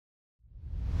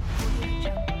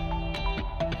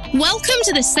Welcome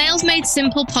to the Sales Made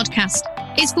Simple podcast.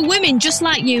 It's for women just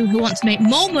like you who want to make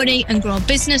more money and grow a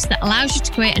business that allows you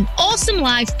to create an awesome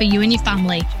life for you and your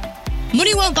family.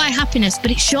 Money won't buy happiness, but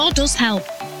it sure does help.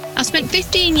 I've spent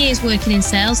 15 years working in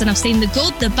sales and I've seen the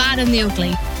good, the bad and the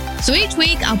ugly. So each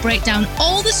week I'll break down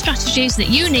all the strategies that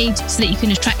you need so that you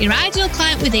can attract your ideal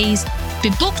client with ease, be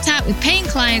booked out with paying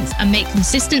clients and make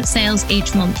consistent sales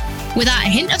each month without a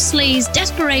hint of sleaze,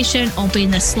 desperation or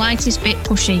being the slightest bit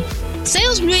pushy.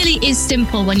 Sales really is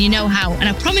simple when you know how, and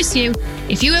I promise you,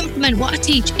 if you implement what I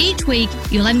teach each week,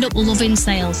 you'll end up loving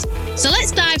sales. So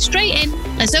let's dive straight in,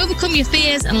 let's overcome your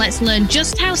fears, and let's learn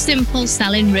just how simple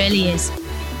selling really is.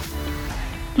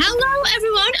 Hello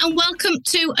everyone, and welcome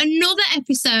to another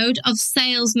episode of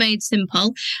Sales Made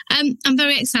Simple. I'm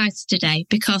very excited today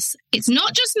because it's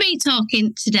not just me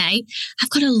talking today. I've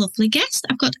got a lovely guest.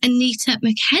 I've got Anita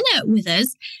McKenna with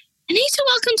us. Anita,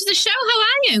 welcome to the show. How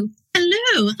are you?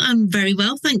 Hello, I'm very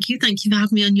well, thank you. Thank you for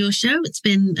having me on your show. It's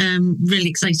been really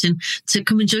exciting to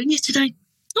come and join you today.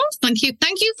 Oh, thank you.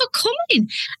 Thank you for coming.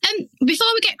 Before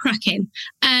we get cracking,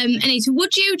 Anita,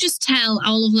 would you just tell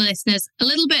our lovely listeners a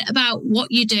little bit about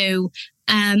what you do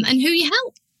and who you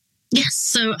help? Yes,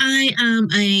 so I am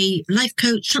a life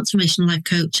coach, transformational life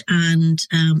coach and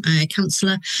a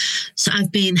counsellor. So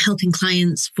I've been helping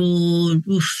clients for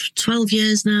 12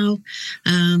 years now,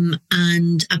 and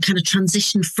I've kind of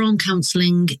transitioned from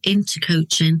counselling into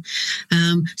coaching.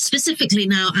 Specifically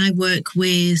now I work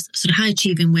with sort of high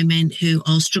achieving women who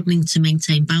are struggling to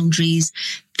maintain boundaries.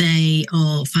 They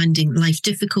are finding life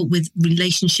difficult with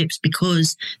relationships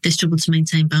because they struggle to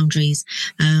maintain boundaries.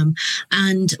 And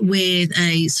with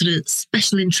a sort of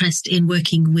special interest in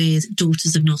working with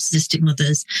daughters of narcissistic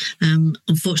mothers.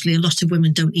 Unfortunately, a lot of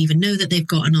women don't even know that they've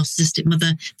got a narcissistic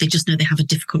mother. They just know they have a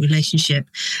difficult relationship.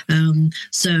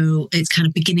 So it's kind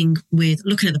of beginning with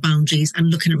looking at the boundaries and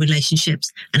looking at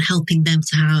relationships and helping them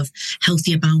to have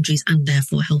healthier boundaries and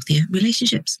therefore healthier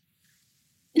relationships.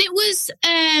 And it was,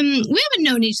 we haven't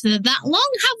known each other that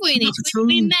long, have we, Anita?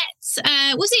 We met,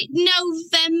 was it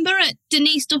November at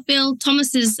Denise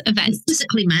Duffield-Thomas's event? We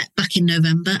physically met back in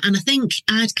November, and I think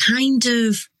I'd kind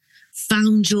of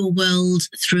found your world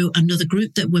through another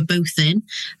group that we're both in,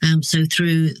 so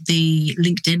through the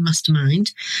LinkedIn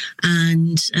Mastermind,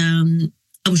 and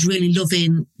I was really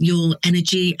loving your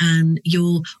energy and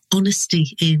your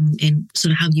honesty in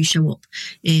sort of how you show up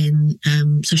in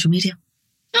social media.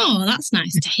 Oh, that's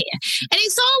nice to hear. And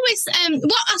it's always, I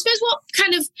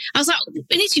was like,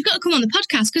 Anita, you've got to come on the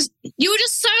podcast because you were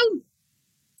just so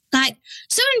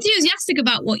enthusiastic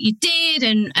about what you did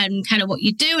and kind of what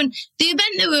you do. And the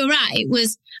event that we were at, I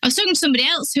was talking to somebody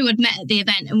else who had met at the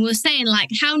event and we were saying like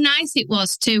how nice it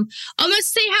was to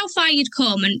almost see how far you'd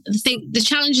come and think the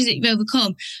challenges that you've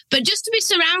overcome, but just to be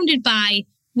surrounded by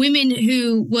women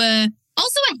who were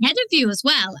also ahead of you as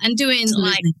well and doing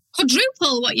like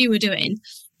quadruple what you were doing.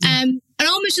 And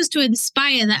almost just to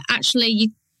inspire that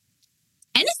actually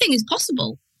anything is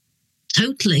possible.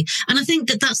 Totally. And I think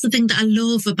that that's the thing that I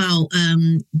love about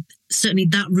certainly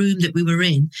that room that we were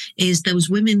in is there was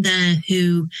women there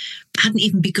who hadn't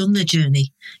even begun their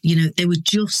journey. You know, they were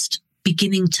just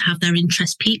beginning to have their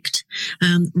interest piqued,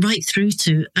 right through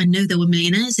to, I know there were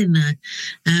millionaires in there.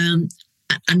 And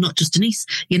not just Denise,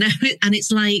 you know, and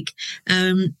it's like,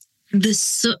 there's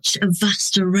such a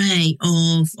vast array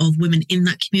of women in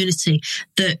that community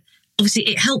that obviously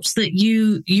it helps that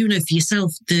you know for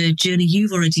yourself the journey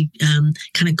you've already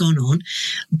kind of gone on,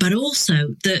 but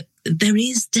also that there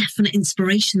is definite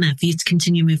inspiration there for you to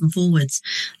continue moving forwards.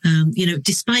 You know,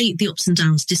 despite the ups and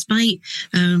downs, despite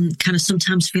kind of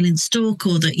sometimes feeling stuck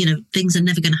or that, you know, things are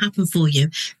never going to happen for you.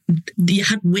 You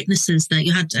had witnesses there,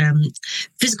 you had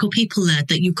physical people there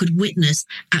that you could witness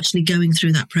actually going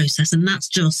through that process. And that's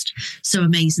just so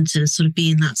amazing to sort of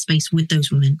be in that space with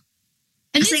those women.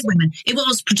 And I say women. It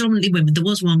was predominantly women. There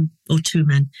was one or two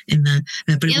men in there.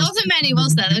 But there wasn't many,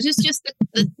 was there? There was just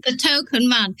the token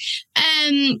man.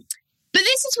 But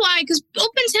this is why, because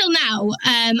up until now,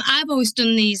 I've always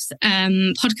done these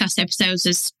podcast episodes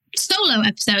as solo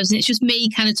episodes, and it's just me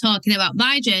kind of talking about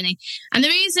my journey. And the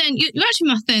reason, you're actually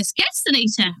my first guest,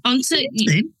 Anita.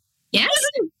 Yes.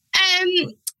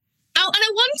 And I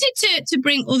wanted to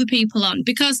bring other people on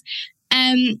because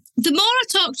the more I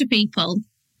talk to people,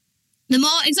 the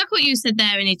more, exactly what you said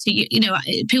there, Anita, you know,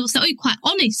 people say, oh, you're quite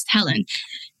honest, Helen.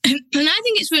 And I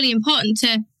think it's really important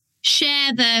to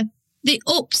share the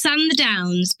ups and the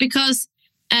downs because,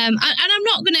 and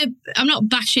I'm not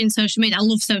bashing social media. I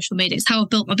love social media. It's how I've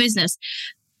built my business.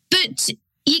 But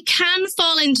you can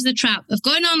fall into the trap of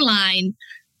going online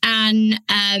and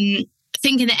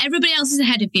thinking that everybody else is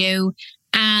ahead of you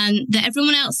and that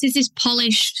everyone else is this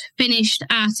polished, finished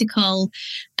article.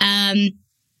 And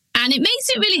it makes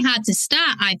it really hard to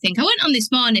start, I think. I went on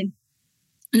this morning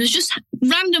and I was just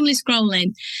randomly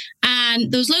scrolling,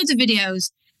 and there was loads of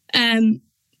videos,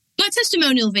 my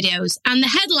testimonial videos, and the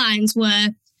headlines were,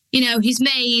 he's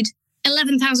made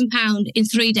 £11,000 in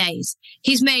 3 days.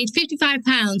 He's made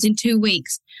 £55 in 2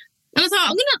 weeks. And I thought,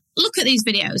 I'm going to look at these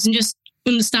videos and just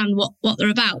understand what they're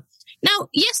about. Now,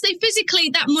 yes,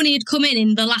 that money had come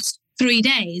in the last 3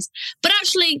 days, but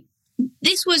actually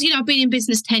this was, I've been in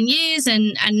business 10 years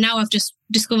and now I've just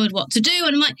discovered what to do.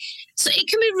 And I'm like, so it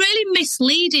can be really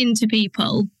misleading to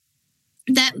people,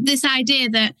 that this idea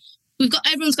that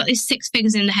everyone's got these 6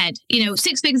 figures in the head,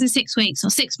 6 figures in 6 weeks or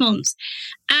 6 months.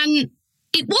 And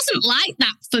it wasn't like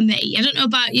that for me. I don't know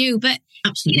about you, but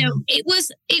absolutely, it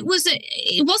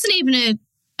wasn't even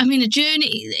a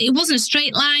journey. It wasn't a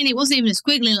straight line. It wasn't even a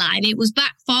squiggly line. It was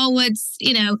back, forwards.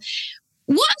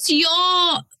 What's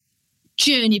your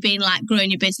journey been like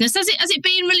growing your business? Has it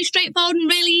been really straightforward and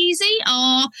really easy,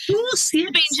 or of course,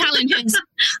 yes, been challenges?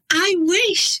 I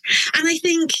wish. And I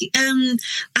think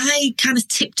I kind of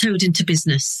tiptoed into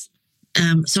business.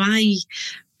 So I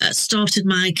started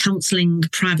my counselling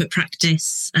private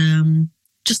practice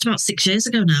just about 6 years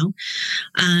ago now,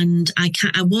 and I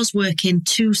was working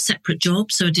 2 separate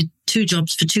jobs. So I did 2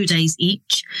 jobs for 2 days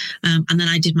each, and then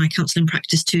I did my counselling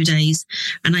practice 2 days,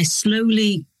 and I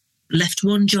slowly left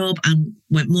one job and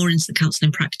went more into the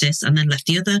counselling practice, and then left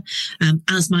the other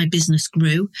as my business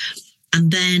grew.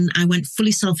 And then I went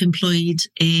fully self-employed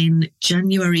in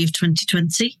January of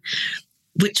 2020,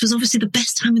 which was obviously the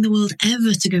best time in the world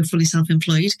ever to go fully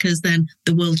self-employed, because then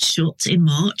the world shut in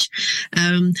March.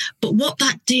 But what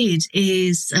that did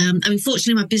is,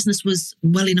 fortunately, my business was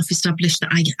well enough established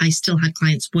that I still had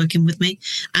clients working with me.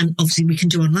 And obviously we can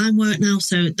do online work now,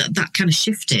 so that kind of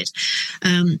shifted.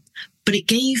 But it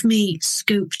gave me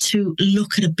scope to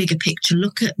look at a bigger picture,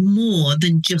 look at more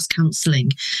than just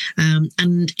counselling.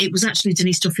 And it was actually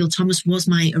Denise Duffield-Thomas was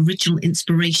my original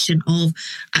inspiration of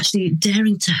actually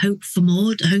daring to hope for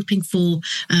more, hoping for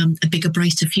a bigger,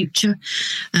 brighter future.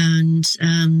 And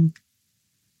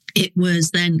it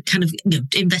was then kind of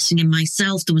investing in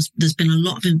myself. There's been a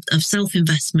lot of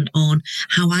self-investment on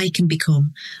how I can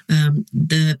become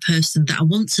the person that I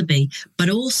want to be, but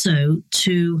also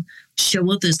to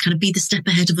show others, kind of be the step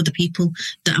ahead of other people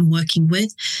that I'm working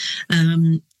with.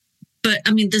 But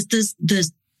I mean, there's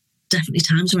definitely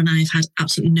times when I've had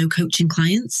absolutely no coaching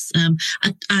clients.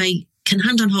 I can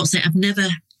hand on heart say I've never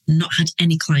not had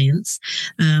any clients,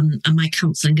 and my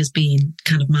counselling has been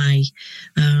kind of my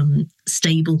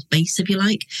stable base, if you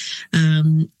like.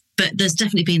 But there's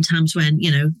definitely been times when,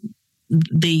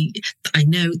 I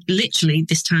know literally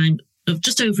this time of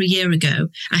just over a year ago,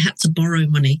 I had to borrow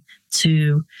money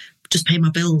to just pay my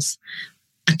bills.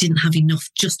 I didn't have enough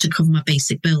just to cover my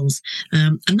basic bills.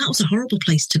 And that was a horrible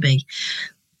place to be.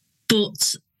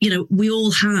 But we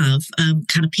all have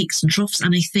kind of peaks and troughs,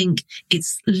 and I think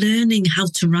it's learning how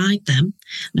to ride them,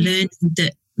 learning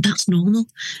that that's normal,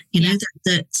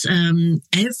 that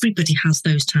everybody has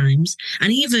those times.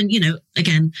 And even,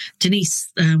 again,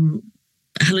 Denise,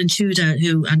 Helen Tudor,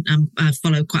 who I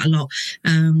follow quite a lot,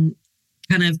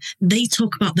 kind of, they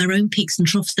talk about their own peaks and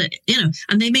troughs that,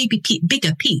 and they may be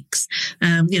bigger peaks.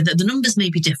 The numbers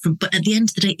may be different, but at the end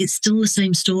of the day, it's still the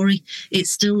same story. It's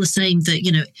still the same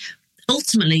that,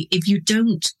 ultimately, if you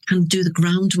don't kind of do the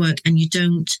groundwork and you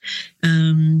don't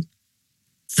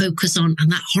focus on,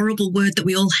 and that horrible word that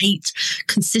we all hate,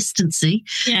 consistency,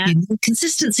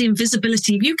 consistency and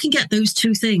visibility, if you can get those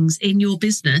 2 things in your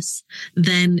business,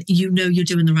 then you're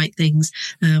doing the right things.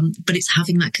 But it's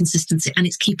having that consistency, and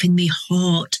it's keeping the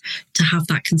heart to have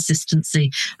that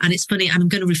consistency. And it's funny, and I'm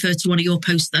going to refer to one of your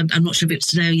posts, I'm not sure if it was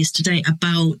today or yesterday,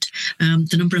 about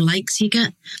the number of likes you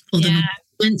get, or the number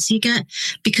you get,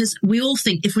 because we all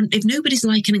think if nobody's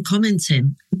liking and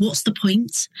commenting, what's the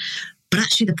point? But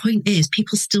actually the point is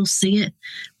people still see it,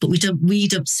 but we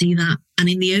don't see that. And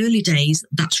in the early days,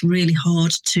 that's really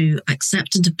hard to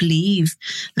accept and to believe.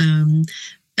 And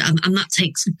that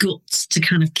takes guts to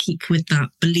kind of keep with that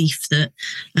belief that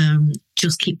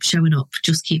just keep showing up,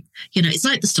 just keep, it's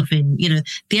like the stuff in, the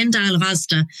end aisle of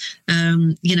Asda.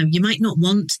 You might not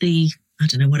want I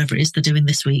don't know, whatever it is they're doing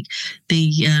this week,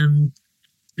 the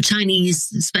Chinese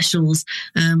specials,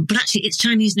 but actually it's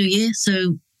Chinese New Year,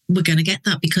 so we're going to get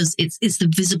that because it's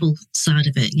the visible side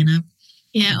of it,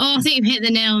 Yeah, I think you've hit the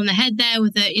nail on the head there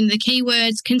with the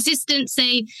keywords: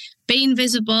 consistency, being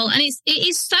visible, and it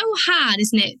is so hard,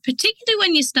 isn't it? Particularly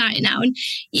when you're starting out, and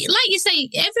like you say,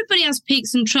 everybody has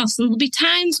peaks and troughs, and there'll be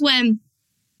times when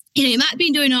you might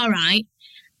be doing all right,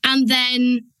 and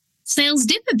then sales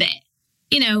dip a bit.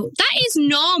 that is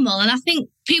normal. And I think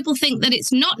people think that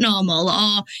it's not normal,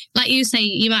 or like you say,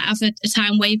 you might have a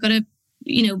time where you've got to,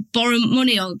 borrow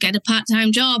money or get a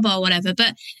part-time job or whatever.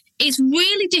 But it's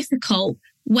really difficult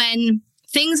when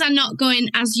things are not going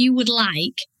as you would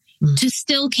like to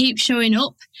still keep showing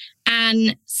up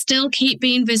and still keep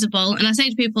being visible. And I say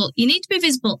to people, you need to be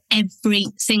visible every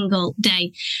single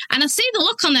day. And I see the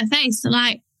look on their face. They're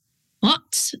like,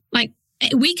 what? Like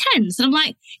weekends? And I'm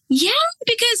like, yeah,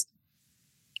 because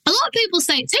a lot of people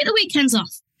say, take the weekends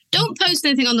off. Don't post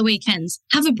anything on the weekends.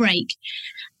 Have a break.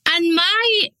 And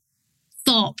my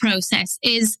thought process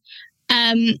is,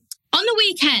 on the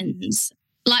weekends,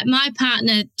 like my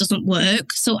partner doesn't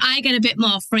work, so I get a bit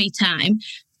more free time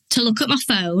to look at my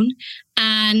phone,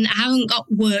 and I haven't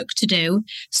got work to do.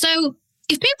 So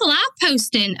if people are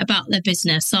posting about their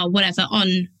business or whatever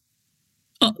online,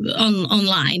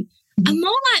 I'm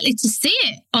more likely to see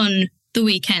it on the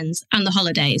weekends and the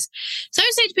holidays. So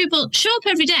I say to people, show up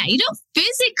every day. You don't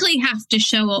physically have to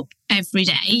show up every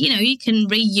day. You can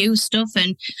reuse stuff.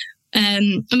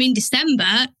 And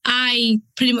December, I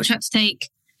pretty much had to take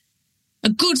a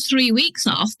good 3 weeks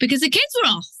off because the kids were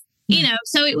off,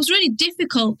 so it was really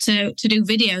difficult to do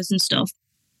videos and stuff.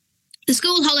 The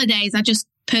school holidays, I just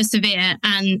persevere,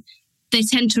 and they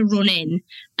tend to run in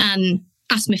and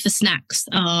ask me for snacks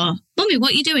or, Mummy,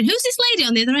 what are you doing? Who's this lady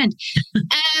on the other end?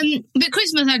 But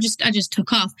Christmas, I just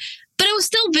took off. But I was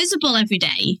still visible every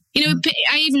day.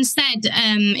 I even said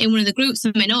in one of the groups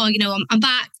I'm in, I'm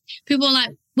back. People were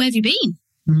like, where have you been?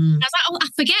 I was like, I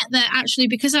forget that actually,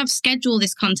 because I've scheduled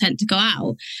this content to go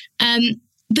out.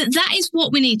 But that is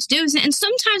what we need to do, isn't it? And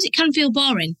sometimes it can feel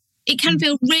boring. It can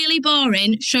feel really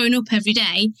boring showing up every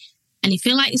day, and you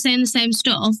feel like you're saying the same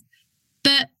stuff.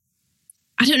 But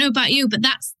I don't know about you, but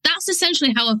that's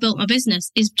essentially how I've built my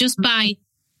business, is just by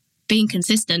being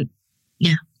consistent.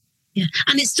 Yeah. Yeah.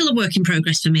 And it's still a work in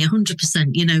progress for me,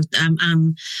 100%.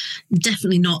 I'm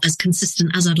definitely not as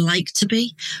consistent as I'd like to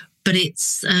be, but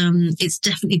it's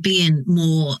definitely being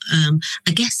more,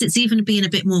 I guess it's even being a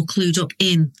bit more clued up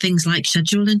in things like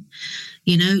scheduling,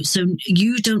 so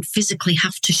you don't physically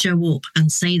have to show up and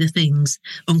say the things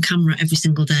on camera every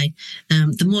single day.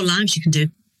 The more lives you can do,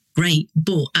 great,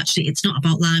 but actually it's not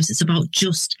about lives. It's about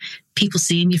just people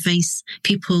seeing your face,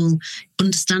 people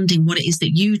understanding what it is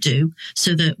that you do,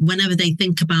 so that whenever they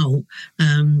think about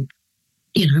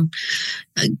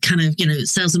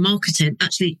sales and marketing,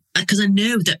 actually, because I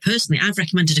know that personally I've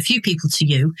recommended a few people to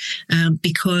you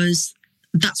because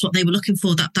that's what they were looking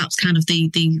for. That's kind of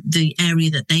the area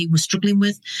that they were struggling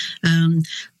with. And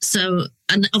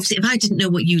obviously, if I didn't know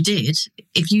what you did,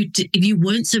 if you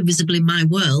weren't so visible in my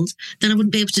world, then I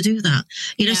wouldn't be able to do that.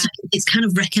 So it's kind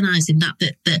of recognizing that.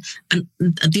 And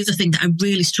the other thing that I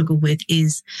really struggle with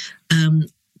is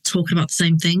talking about the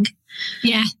same thing.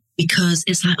 Yeah. Because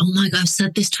it's like, oh my God, I've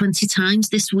said this 20 times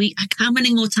this week. How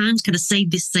many more times can I say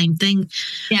this same thing?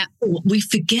 Yeah. We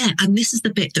forget. And this is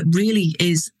the bit that really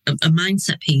is a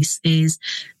mindset piece, is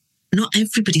not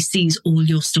everybody sees all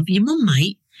your stuff. Your mum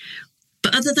might,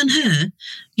 but other than her,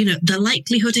 the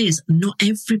likelihood is not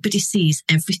everybody sees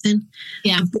everything.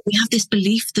 Yeah. But we have this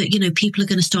belief that, people are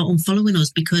going to start unfollowing us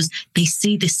because they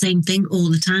see the same thing all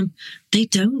the time. They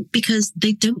don't, because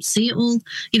they don't see it all.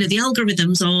 The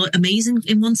algorithms are amazing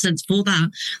in one sense for that,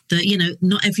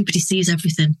 not everybody sees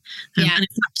everything. And in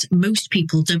fact, most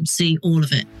people don't see all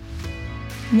of it.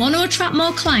 Want to attract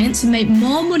more clients and make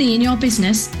more money in your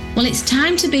business? Well, it's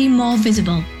time to be more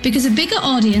visible, because a bigger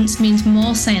audience means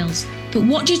more sales. But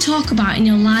what do you talk about in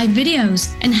your live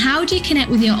videos? And how do you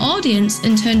connect with your audience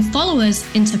and turn followers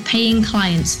into paying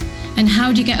clients? And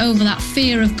how do you get over that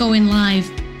fear of going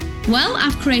live? Well,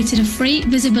 I've created a free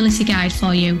visibility guide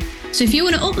for you. So if you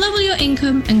want to up-level your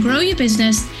income and grow your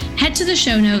business, head to the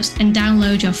show notes and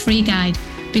download your free guide,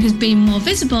 because being more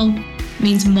visible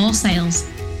means more sales.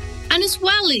 And as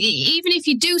well, even if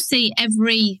you do see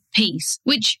every piece,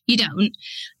 which you don't,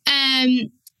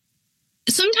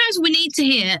 sometimes we need to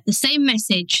hear the same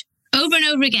message over and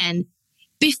over again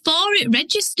before it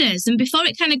registers and before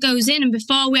it kind of goes in and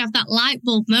before we have that light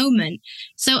bulb moment.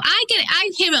 So I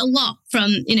hear it a lot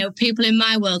from, people in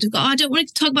my world who go, I don't want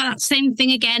to talk about that same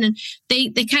thing again. And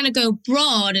they kind of go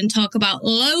broad and talk about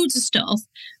loads of stuff.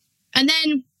 And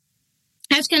then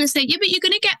I have to kind of say, yeah, but you're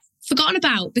going to get forgotten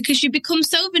about, because you become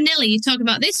so vanilla. You talk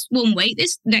about this one week,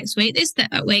 this next week, this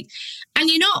that week, and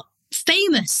you're not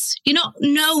famous. You're not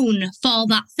known for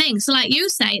that thing. So like you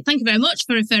say, thank you very much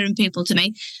for referring people to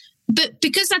me. But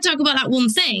because I talk about that one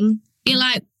thing, you're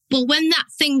like, well, when that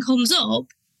thing comes up,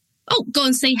 oh, go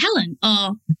and see Helen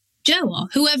or Joe or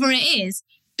whoever it is,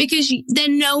 because they're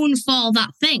known for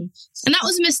that thing. And that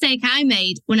was a mistake I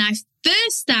made when I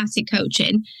first started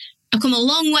coaching. I've come a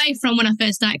long way from when I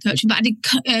first started coaching, but I did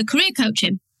career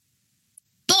coaching.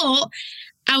 But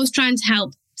I was trying to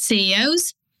help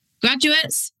CEOs,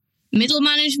 graduates, middle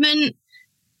management.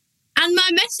 And my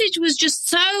message was just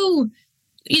so,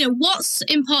 what's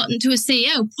important to a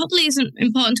CEO probably isn't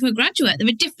important to a graduate. There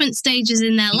are different stages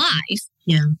in their life.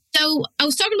 Yeah. So I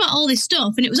was talking about all this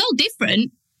stuff and it was all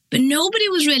different, but nobody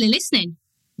was really listening.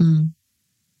 It's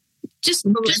just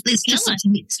such a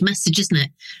mixed message, isn't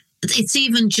it? It's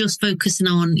even just focusing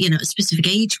on, a specific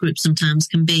age group sometimes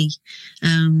can be,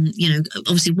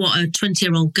 obviously what a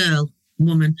 20-year-old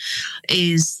woman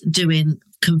is doing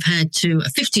compared to a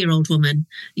 50-year-old woman.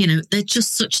 They're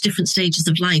just such different stages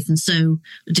of life. And so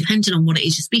depending on what it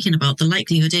is you're speaking about, the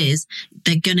likelihood is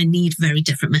they're going to need very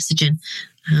different messaging.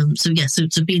 So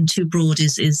being too broad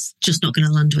is just not going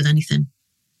to land with anything.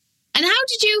 And how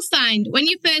did you find when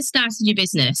you first started your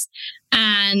business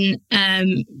and,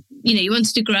 you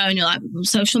wanted to grow and you're like,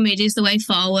 social media is the way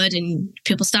forward and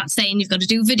people start saying you've got to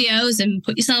do videos and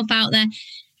put yourself out there.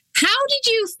 How did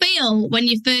you feel when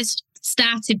you first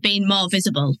started being more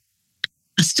visible?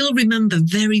 I still remember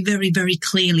very, very, very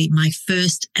clearly my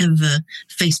first ever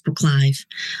Facebook Live.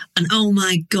 And oh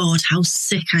my God, how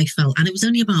sick I felt. And it was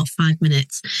only about 5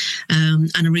 minutes.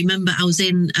 And I remember I was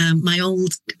in my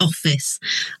old office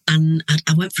and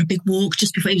I went for a big walk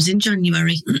just before, it was in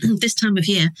January, this time of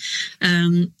year.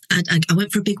 I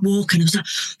went for a big walk and it was like,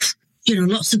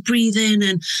 lots of breathing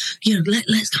and,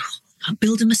 let's go. I'm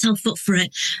building myself up for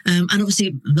it. And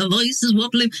obviously the voice is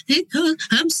wobbling because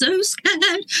I'm so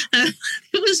scared.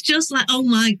 It was just like, oh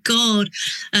my God.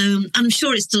 And I'm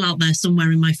sure it's still out there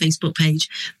somewhere in my Facebook page.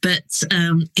 But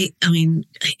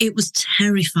it was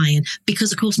terrifying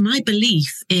because, of course, my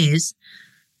belief is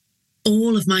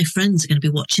all of my friends are going to be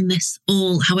watching this,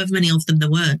 however many of them there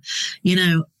were,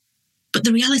 But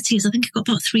the reality is I think I got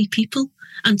about 3 people.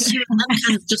 And 2 of them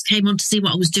kind of just came on to see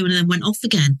what I was doing and then went off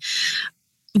again.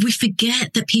 We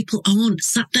forget that people aren't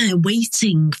sat there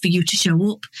waiting for you to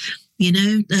show up,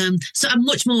 So I'm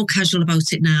much more casual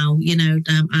about it now.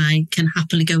 I can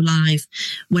happily go live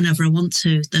whenever I want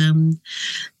to.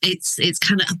 It's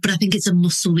kind of, but I think it's a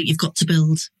muscle that you've got to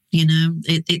build.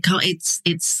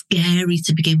 It's scary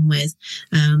to begin with,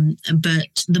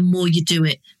 but the more you do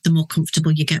it, the more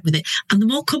comfortable you get with it, and the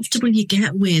more comfortable you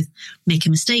get with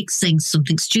making mistakes, saying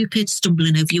something stupid,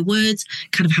 stumbling over your words,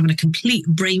 kind of having a complete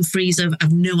brain freeze of I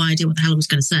have no idea what the hell I was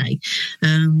going to say,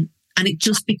 and it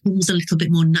just becomes a little bit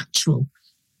more natural.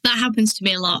 That happens to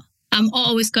me a lot. I'm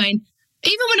always going,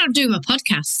 even when I'm doing my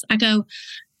podcasts, I go,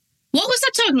 what was I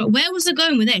talking about? Where was I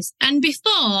going with this? And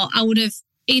before I would have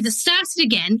either started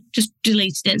again, just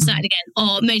deleted it and started again,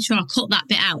 or made sure I cut that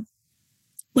bit out.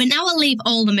 Well, now I leave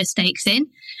all the mistakes in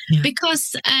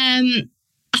because I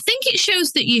think it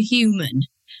shows that you're human.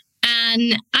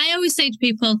 And I always say to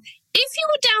people, if you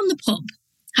were down the pub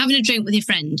having a drink with your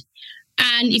friend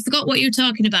and you forgot what you were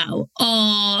talking about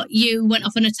or you went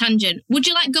off on a tangent, would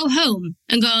you go home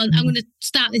and go, I'm going to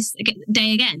start this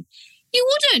day again? You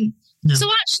wouldn't. No. So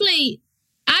actually,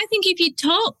 I think if you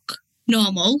talk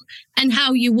normal and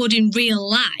how you would in real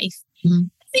life, I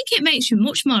think it makes you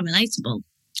much more relatable.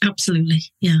 Absolutely.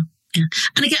 Yeah.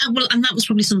 And again, and that was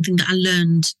probably something that I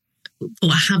learned,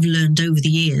 or I have learned over the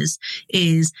years,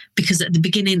 is because at the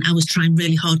beginning I was trying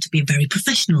really hard to be very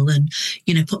professional and,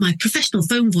 put my professional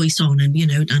phone voice on and,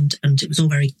 and it was all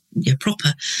very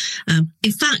proper.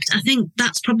 In fact, I think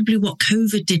that's probably what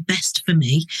COVID did best for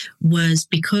me, was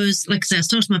because, like I said, I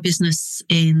started my business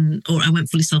I went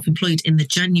fully self-employed in the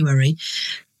January.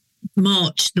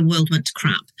 March, the world went to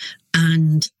crap.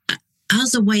 And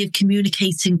as a way of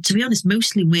communicating, to be honest,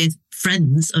 mostly with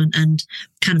friends and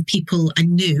kind of people I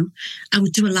knew, I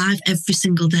would do a live every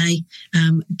single day.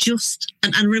 And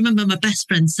I remember my best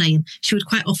friend saying she would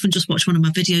quite often just watch one of my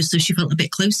videos so she felt a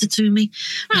bit closer to me.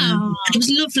 It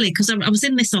was lovely because I was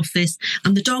in this office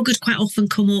and the dog would quite often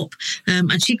come up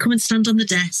and she'd come and stand on the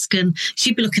desk and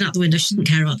she'd be looking out the window. She didn't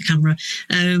care about the camera.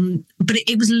 But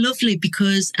it was lovely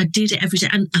because I did it every day.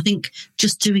 And I think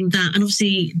just doing that, and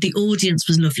obviously the audience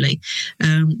was lovely,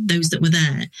 those that were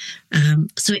there.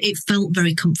 So it felt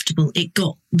very comfortable. It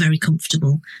got very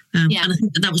comfortable. And I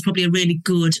think that was probably a really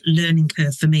good learning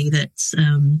curve for me that,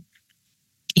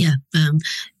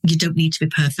 you don't need to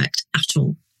be perfect at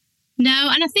all. No,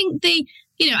 and I think I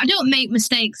don't make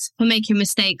mistakes for making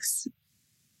mistakes.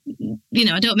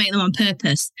 I don't make them on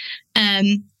purpose.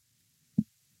 But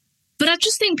I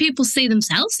just think people see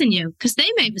themselves in you because they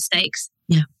make mistakes.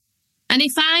 Yeah. And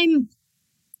if I'm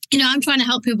I'm trying to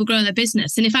help people grow their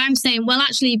business. And if I'm saying, well,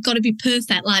 actually, you've got to be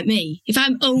perfect like me, if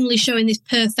I'm only showing this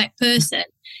perfect person,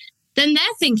 then they're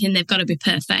thinking they've got to be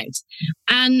perfect.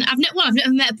 And I've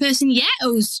never met a person yet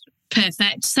who's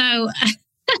perfect. So,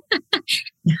 but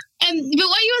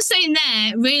what you were saying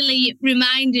there really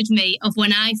reminded me of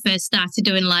when I first started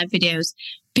doing live videos,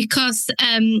 because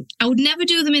I would never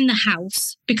do them in the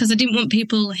house because I didn't want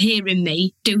people hearing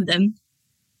me do them.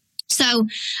 So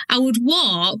I would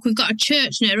walk. We've got a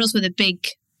church near us with a big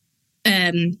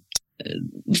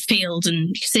field, and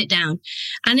you can sit down.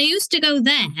 And I used to go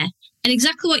there, and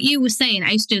exactly what you were saying,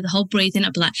 I used to do the whole breathing.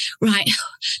 I'd be like, right,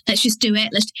 let's just do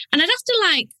it. And I'd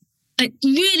have to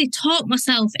really talk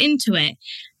myself into it.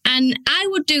 And I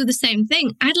would do the same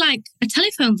thing. I'd like a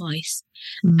telephone voice.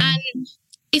 Mm. And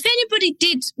if anybody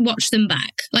did watch them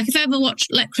back, like if I ever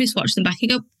let Chris watch them back, he'd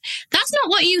go, that's not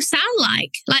what you sound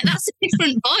like. Like, that's a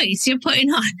different voice you're putting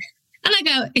on. And I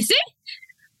go, is it?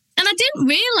 And I didn't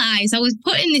realise I was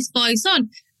putting this voice on.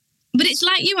 But it's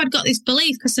like you, I'd got this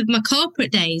belief because of my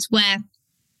corporate days where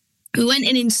we went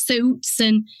in suits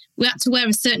and we had to wear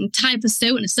a certain type of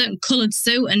suit and a certain coloured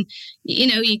suit. And,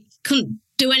 you couldn't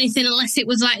do anything unless it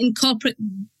was like in corporate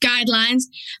guidelines.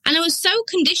 And I was so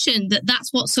conditioned that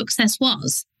that's what success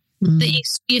was. Mm.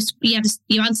 That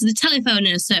you answered the telephone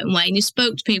in a certain way and you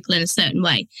spoke to people in a certain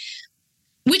way,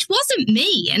 which wasn't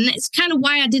me. And it's kind of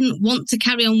why I didn't want to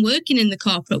carry on working in the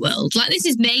corporate world. Like, this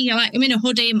is me. I'm in a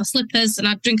hoodie and my slippers and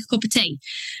I drink a cup of tea.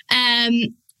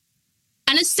 And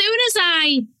as soon as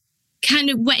I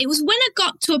it was when I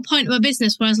got to a point in my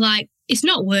business where I was like, it's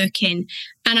not working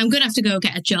and I'm going to have to go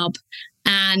get a job.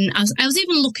 And I was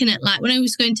even looking at, like, when I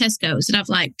was going to Tesco's, I'd have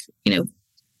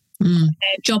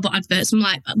job adverts. I'm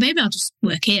like, maybe I'll just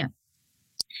work here.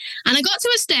 And I got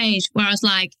to a stage where I was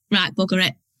like, right, bugger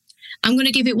it. I'm going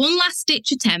to give it one last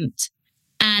ditch attempt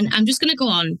and I'm just going to go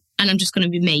on and I'm just going to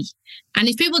be me. And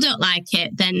if people don't like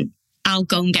it, then I'll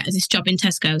go and get this job in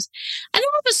Tesco's. And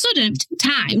all of a sudden,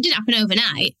 it didn't happen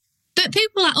overnight. But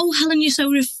people are like, oh, Helen, you're so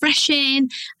refreshing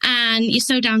and you're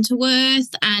so down to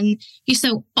earth and you're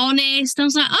so honest. I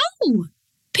was like, oh,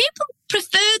 people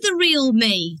prefer the real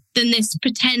me than this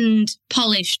pretend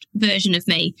polished version of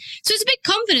me. So it's a big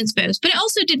confidence boost, but it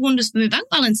also did wonders for my bank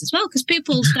balance as well because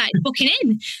people started booking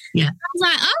in. Yeah. I was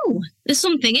like, oh, there's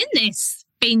something in this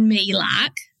being me,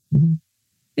 like. Mm-hmm.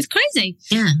 It's crazy.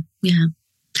 Yeah, yeah.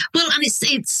 Well, and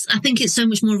it's. I think it's so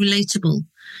much more relatable.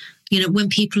 When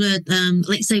people are,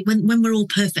 let's say, when we're all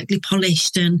perfectly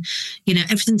polished and,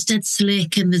 everything's dead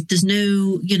slick and there's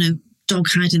no, dog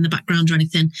hide in the background or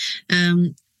anything,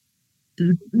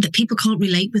 that people can't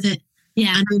relate with it.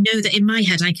 Yeah. And I know that in my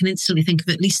head, I can instantly think of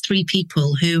at least 3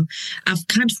 people who I've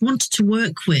kind of wanted to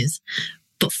work with,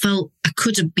 but felt I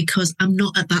couldn't because I'm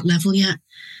not at that level yet.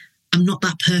 I'm not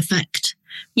that perfect.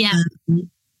 Yeah. And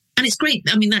it's great.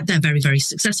 I mean, they're very, very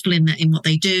successful in what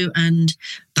they do. And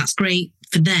that's great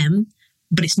for them,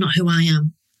 but it's not who I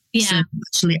am. Yeah. So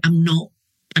actually, I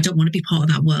don't want to be part of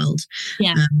that world.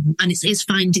 Yeah. And it's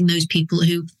finding those people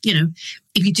who,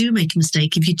 if you do make a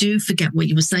mistake, if you do forget what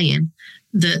you were saying,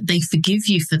 that they forgive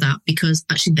you for that because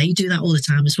actually they do that all the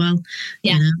time as well.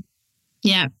 Yeah.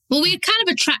 Yeah. Well, we kind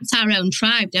of attract our own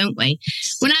tribe, don't we?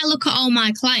 When I look at all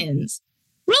my clients,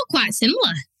 we're all quite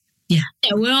similar. Yeah.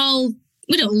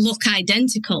 We don't look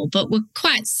identical, but we're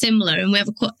quite similar and we have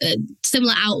a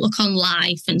similar outlook on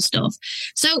life and stuff.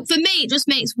 So for me, it just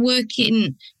makes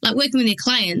working with your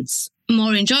clients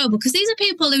more enjoyable because these are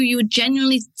people who you would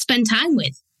genuinely spend time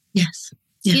with. Yes.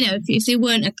 Yeah. If they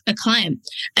weren't a client.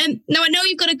 Now, I know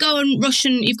you've got to go and rush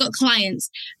and you've got clients.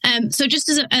 So just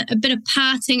as a bit of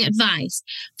parting advice,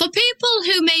 for people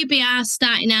who maybe are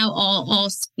starting out or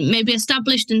maybe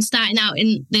established and starting out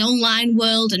in the online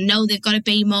world and know they've got to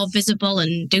be more visible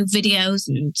and do videos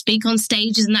and speak on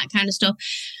stages and that kind of stuff,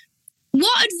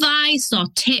 what advice or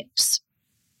tips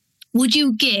would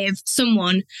you give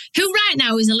someone who right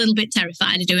now is a little bit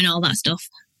terrified of doing all that stuff?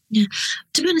 Yeah,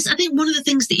 to be honest, I think one of the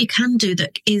things that you can do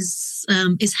that is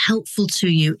helpful to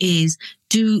you is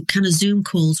do kind of Zoom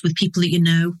calls with people that you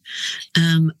know,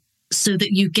 so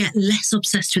that you get less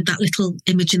obsessed with that little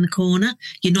image in the corner.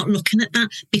 You're not looking at that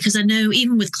because I know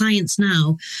even with clients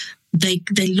now, they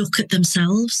look at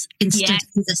themselves instead of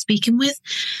who they're speaking with,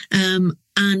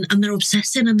 and they're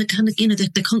obsessing and they're kind of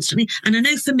they're constantly. And I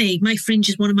know for me, my fringe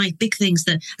is one of my big things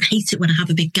that I hate it when I have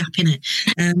a big gap in it.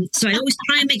 So I always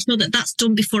try and make sure that that's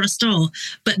done before I start.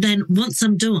 But then once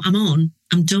I'm done, I'm on.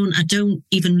 I'm done. I don't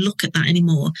even look at that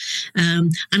anymore.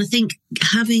 And I think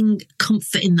having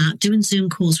comfort in that, doing Zoom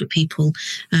calls with people,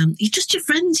 you're just your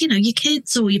friends, your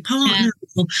kids or your partner.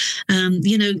 Or,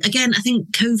 again, I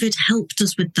think COVID helped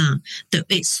us with that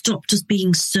it stopped us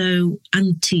being so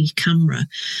anti-camera.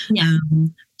 Yeah.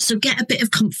 So get a bit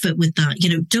of comfort with that.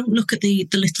 Don't look at the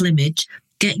little image.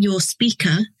 Get your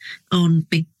speaker on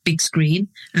big screen.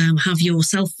 Have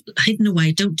yourself hidden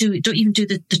away. Don't even do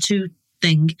the two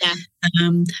thing,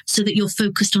 so that you're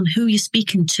focused on who you're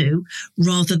speaking to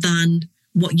rather than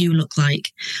what you look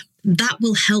like. That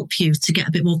will help you to get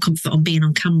a bit more comfort on being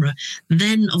on camera.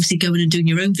 Then obviously going and doing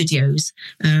your own videos.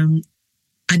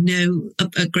 I know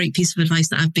a great piece of advice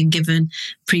that I've been given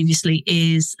previously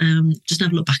is just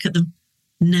never look back at them.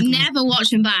 Never watch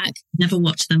them back. Never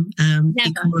watch them.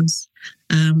 Because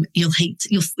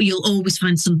you'll always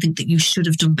find something that you should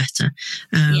have done better.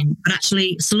 But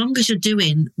actually, so long as you're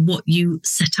doing what you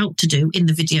set out to do in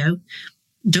the video,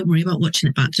 don't worry about watching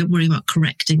it back. Don't worry about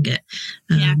correcting it.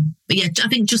 But I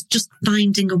think just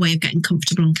finding a way of getting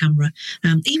comfortable on camera.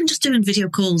 Even just doing video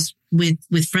calls with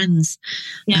friends.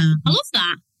 I love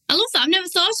that. I've never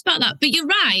thought about that. But you're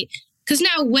right, because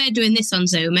now we're doing this on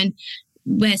Zoom and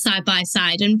we're side by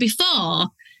side. And before,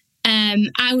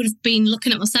 I would have been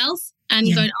looking at myself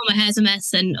and going, oh, my hair's a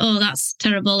mess and, oh, that's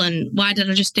terrible and why did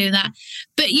I just do that?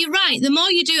 But you're right. The more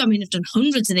you do, I mean, I've done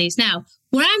hundreds of these now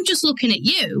where I'm just looking at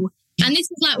you and this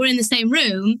is like we're in the same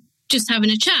room just having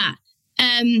a chat.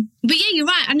 But yeah, you're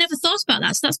right. I never thought about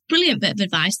that. So that's a brilliant bit of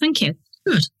advice. Thank you.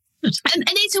 Good.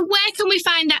 Anita, where can we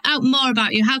find out more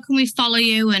about you? How can we follow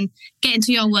you and get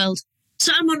into your world?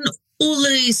 So I'm on all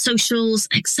the socials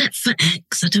except for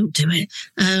X. I don't do it.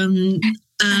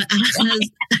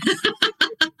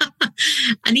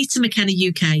 Anita McKenna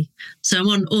UK. So I'm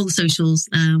on all the socials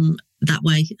that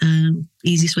way.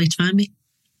 Easiest way to find me.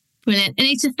 Brilliant.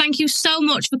 Anita, thank you so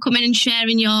much for coming and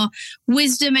sharing your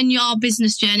wisdom and your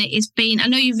business journey. I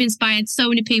know you've inspired so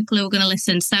many people who are going to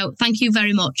listen. So thank you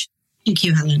very much. Thank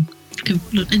you, Helen.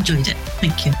 Enjoyed it.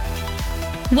 Thank you.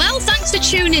 Well, thanks for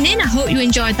tuning in. I hope you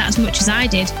enjoyed that as much as I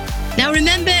did. Now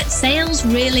remember, sales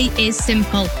really is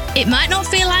simple. It might not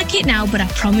feel like it now, but I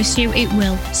promise you it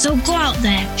will. So go out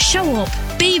there, show up,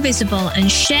 be visible,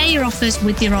 and share your offers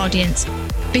with your audience.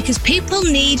 Because people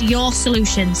need your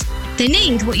solutions. They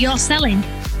need what you're selling.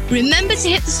 Remember to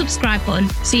hit the subscribe button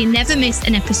so you never miss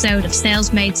an episode of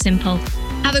Sales Made Simple.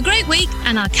 Have a great week,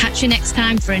 and I'll catch you next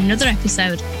time for another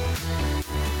episode.